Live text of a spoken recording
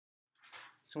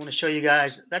So I want to show you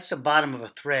guys, that's the bottom of a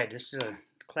thread. This is a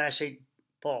Class 8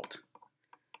 bolt.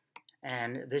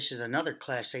 And this is another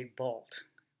Class 8 bolt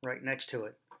right next to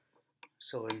it.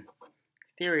 So in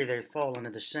theory, they fall under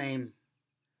the same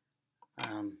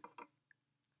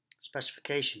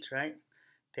specifications, right?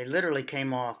 They literally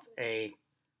came off a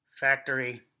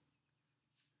factory.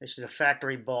 This is a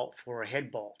factory bolt for a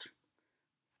head bolt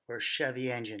for a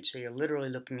Chevy engine. So you're literally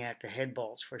looking at the head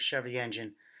bolts for a Chevy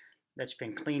engine that's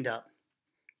been cleaned up.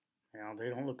 You know, they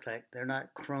don't look like, they're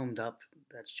not chromed up.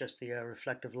 That's just the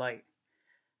reflective light.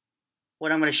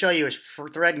 What I'm going to show you is for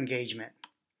thread engagement.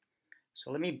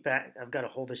 So let me back, I've got to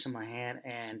hold this in my hand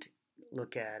and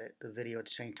look at it, the video at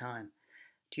the same time.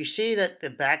 Do you see that the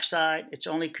back side, it's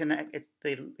only connected,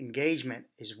 the engagement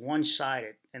is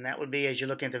one-sided, and that would be, as you're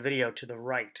looking at the video, to the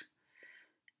right.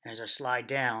 As I slide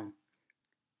down,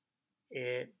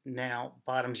 it now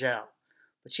bottoms out.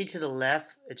 But see to the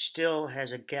left, it still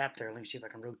has a gap there. Let me see if I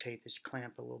can rotate this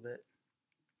clamp a little bit.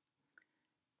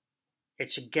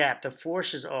 It's a gap. The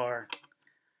forces are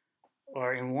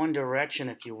in one direction,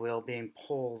 if you will, being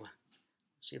pulled.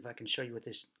 Let's see if I can show you with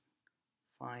this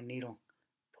fine needle.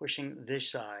 Pushing this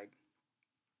side.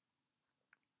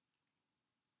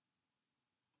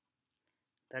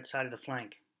 That side of the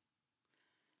flank.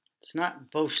 It's not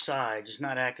both sides. It's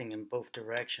not acting in both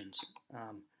directions.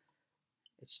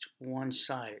 It's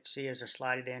one-sided. See as I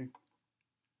slide it in?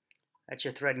 That's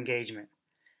your thread engagement.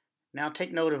 Now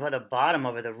take note of how the bottom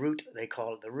of it, the root they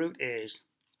call it. The root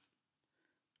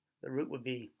would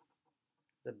be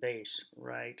the base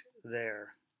right there.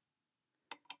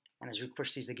 And as we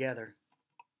push these together,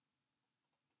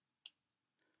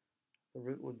 the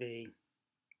root would be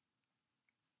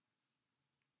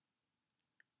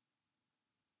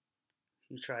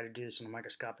you try to do this on a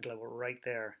microscopic level right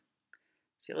there.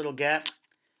 See a little gap?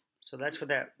 So that's what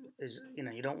that is. You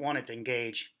know, you don't want it to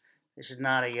engage. This is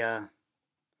not a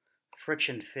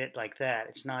friction fit like that.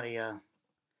 It's not a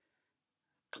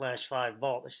Class 5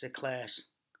 bolt. This is a Class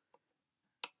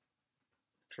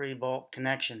 3 bolt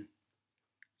connection.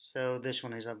 So this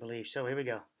one is, I believe. So here we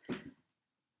go.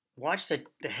 Watch the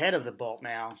head of the bolt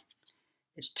now.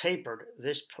 It's tapered.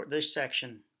 This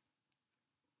section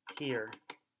here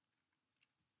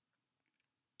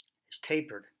is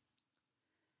tapered.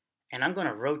 And I'm going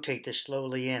to rotate this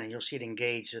slowly in, and you'll see it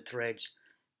engage the threads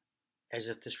as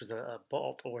if this was a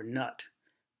bolt or a nut.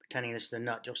 Pretending this is a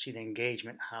nut, you'll see the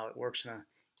engagement, how it works in a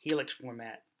helix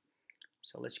format.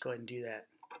 So let's go ahead and do that.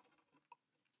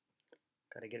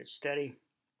 Got to get it steady,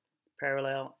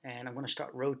 parallel, and I'm going to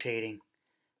start rotating.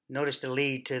 Notice the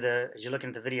lead to the, as you're looking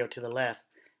at the video, to the left,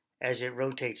 as it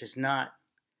rotates, it's not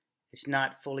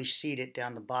fully seated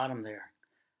down the bottom there.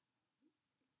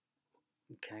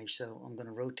 Okay, so I'm going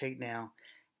to rotate now,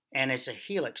 and it's a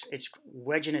helix. It's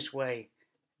wedging its way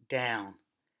down.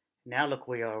 Now look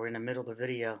where we are. We're in the middle of the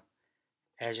video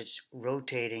as it's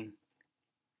rotating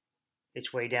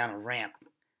its way down a ramp.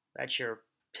 That's your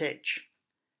pitch.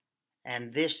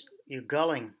 And this, your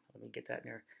gulling, let me get that in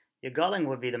there. Your gulling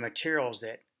would be the materials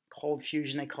that, cold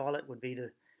fusion they call it, would be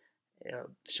the,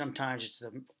 sometimes it's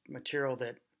the material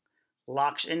that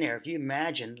locks in there. If you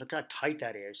imagine, look how tight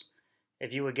that is.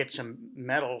 If you would get some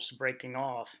metals breaking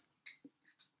off,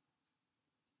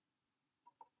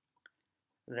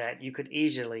 that you could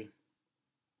easily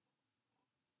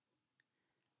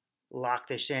lock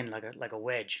this in like a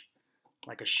wedge,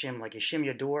 like a shim, like you shim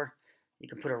your door. You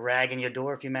can put a rag in your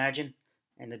door if you imagine,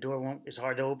 and the door is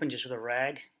hard to open just with a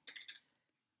rag.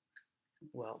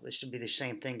 Well, this would be the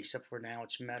same thing, except for now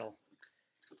it's metal,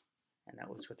 and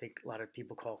that was what a lot of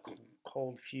people call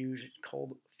cold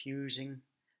fusing.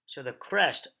 So the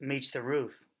crest meets the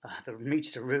roof,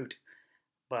 meets the root,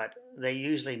 but they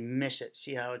usually miss it.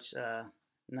 See how it's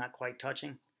not quite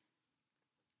touching?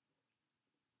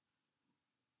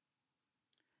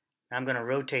 Now I'm going to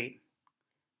rotate.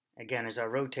 Again, as I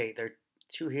rotate, there are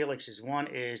two helixes. One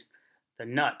is the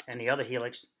nut, and the other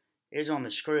helix is on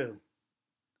the screw,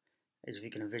 as we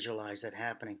can visualize that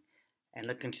happening. And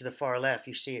looking to the far left,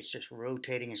 you see it's just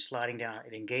rotating and sliding down.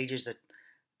 It engages the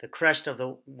crest of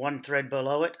the one thread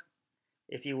below it,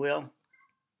 if you will,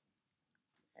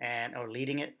 or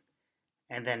leading it,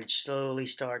 and then it slowly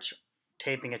starts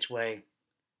taping its way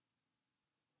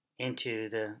into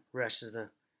the rest of the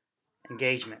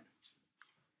engagement.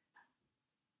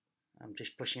 I'm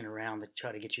just pushing it around to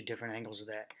try to get you different angles of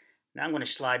that. Now I'm going to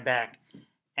slide back,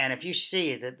 and if you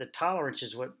see that the tolerance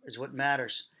is what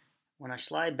matters. When I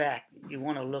slide back, you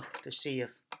want to look to see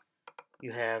if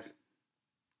you have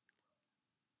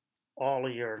all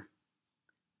of your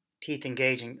teeth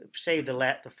engaging. Save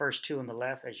the first two on the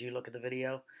left as you look at the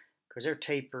video, because they're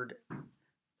tapered.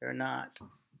 They're not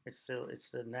It's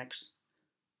the next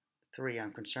three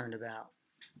I'm concerned about.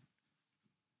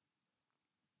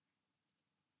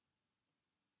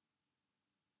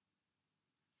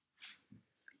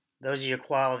 Those are your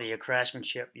quality, your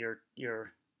craftsmanship, your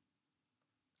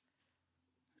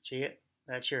see it?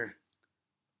 That's your,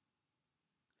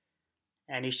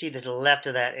 and you see that to the left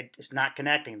of that, it's not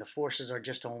connecting. The forces are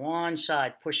just on one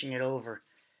side pushing it over,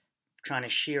 trying to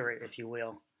shear it, if you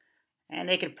will. And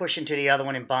they can push into the other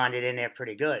one and bond it in there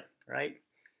pretty good, right?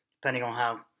 Depending on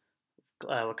how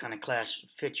what kind of class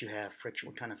fit you have,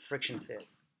 what kind of friction fit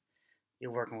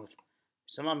you're working with.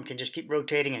 Some of them can just keep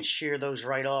rotating and shear those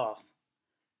right off.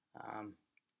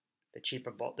 The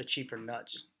cheaper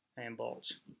nuts and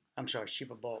bolts. I'm sorry,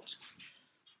 cheaper bolts,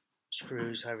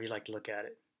 screws, however you like to look at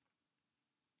it.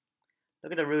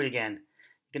 Look at the root again.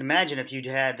 You can imagine if you'd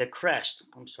had the crest.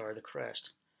 I'm sorry, the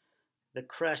crest. The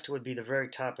crest would be the very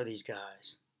top of these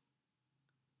guys.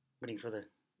 Waiting for the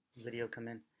video to come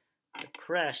in. The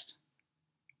crest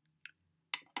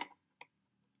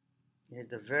is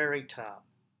the very top.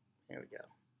 There we go.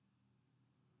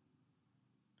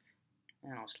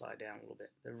 And I'll slide down a little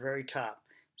bit. The very top.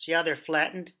 See how they're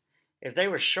flattened? If they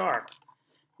were sharp,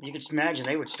 you could imagine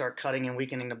they would start cutting and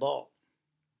weakening the bolt.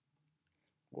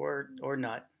 Or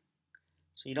nut.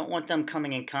 So you don't want them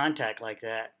coming in contact like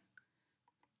that.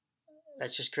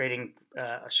 That's just creating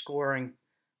a scoring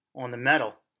on the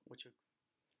metal, which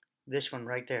this one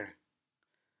right there.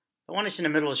 The one that's in the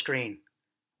middle of the screen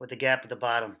with the gap at the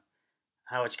bottom,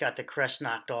 how it's got the crest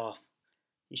knocked off.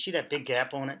 You see that big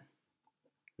gap on it?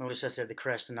 Notice I said the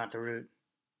crest and not the root.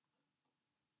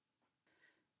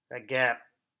 That gap,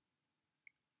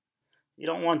 you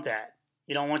don't want that.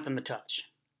 You don't want them to touch.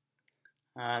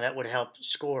 That would help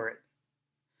score it.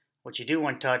 What you do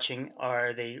want touching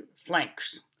are the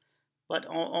flanks. But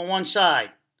on one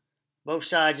side, both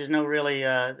sides is no really,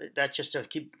 that's just to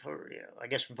keep, I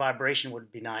guess vibration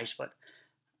would be nice, but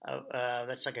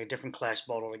that's like a different class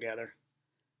bolt altogether.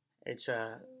 It's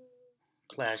a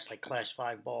class, like class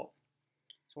 5 bolt.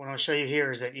 So what I'll show you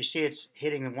here is that you see it's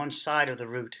hitting one side of the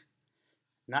root,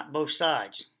 not both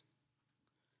sides.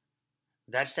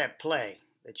 That's that play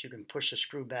that you can push a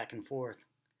screw back and forth.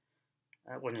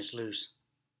 That one is loose.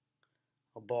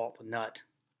 A bolt, a nut.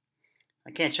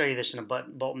 I can't show you this in a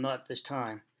bolt nut this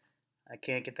time. I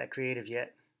can't get that creative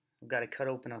yet. I've got to cut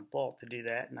open a bolt to do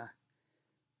that, and I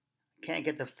can't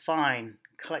get the fine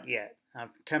cut yet. I've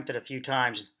attempted a few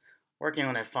times working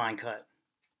on that fine cut.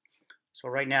 So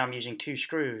right now I'm using 2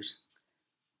 screws,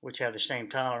 which have the same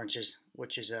tolerances,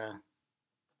 which is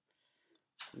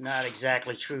not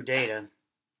exactly true data,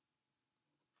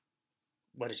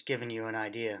 but it's giving you an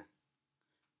idea.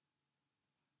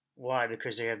 Why?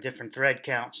 Because they have different thread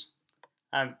counts,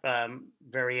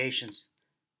 variations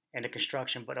in the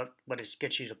construction, but it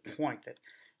gets you to the point that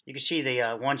you can see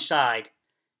the one side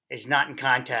is not in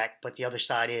contact, but the other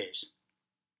side is.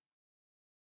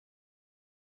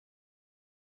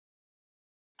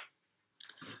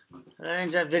 That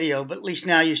ends that video, but at least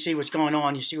now you see what's going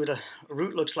on. You see what a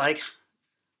root looks like,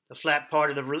 the flat part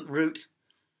of the root.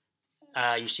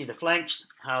 You see the flanks,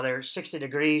 how they're 60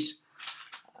 degrees,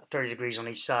 30 degrees on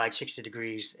each side. 60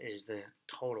 degrees is the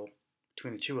total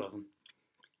between the two of them.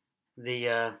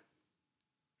 The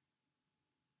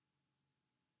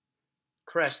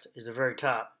crest is the very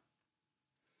top.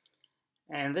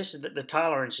 And this is the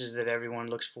tolerances that everyone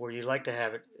looks for. You like to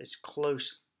have it as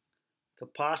close to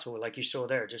possible, like you saw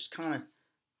there, just kind of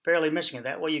barely missing it.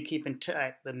 That way you keep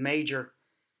intact the minor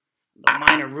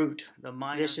root.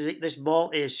 This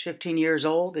bolt is 15 years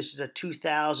old. This is a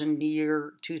 2000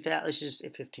 year, this is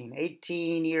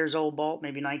 18 years old bolt,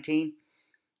 maybe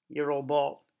 19-year-old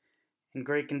bolt in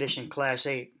great condition, class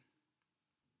 8.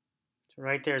 So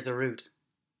right there's the root.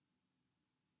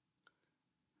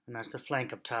 And that's the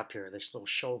flank up top here, this little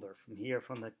shoulder. From here,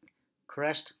 from the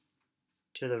crest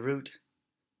to the root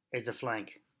is the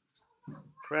flank.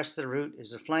 Crest to the root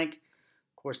is the flank.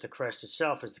 Of course, the crest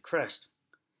itself is the crest.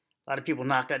 A lot of people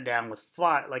knock that down with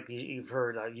file, like you've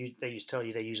heard. They used to tell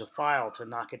you they use a file to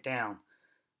knock it down.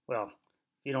 Well, if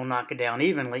you don't knock it down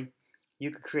evenly,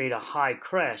 you could create a high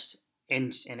crest,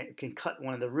 and it can cut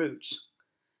one of the roots.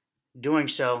 Doing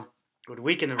so would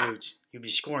weaken the roots. You'd be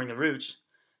scoring the roots,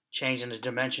 changing the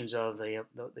dimensions of the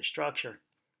structure.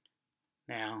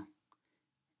 Now,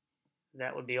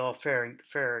 that would be all fair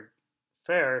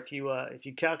if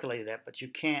you calculated that, but you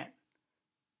can't,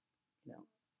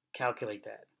 calculate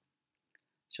that.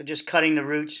 So just cutting the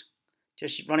roots,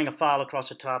 just running a file across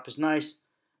the top is nice,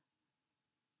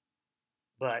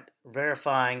 but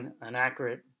verifying an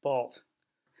accurate bolt,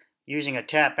 using a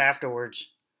tap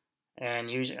afterwards, and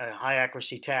using a high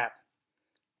accuracy tap,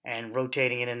 and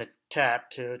rotating it in a tap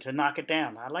to knock it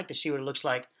down. I'd like to see what it looks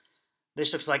like.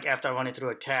 This looks like after I run it through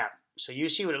a tap. So you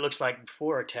see what it looks like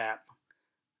before a tap.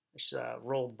 This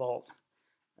rolled bolt.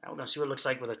 Now we're going to see what it looks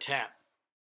like with a tap.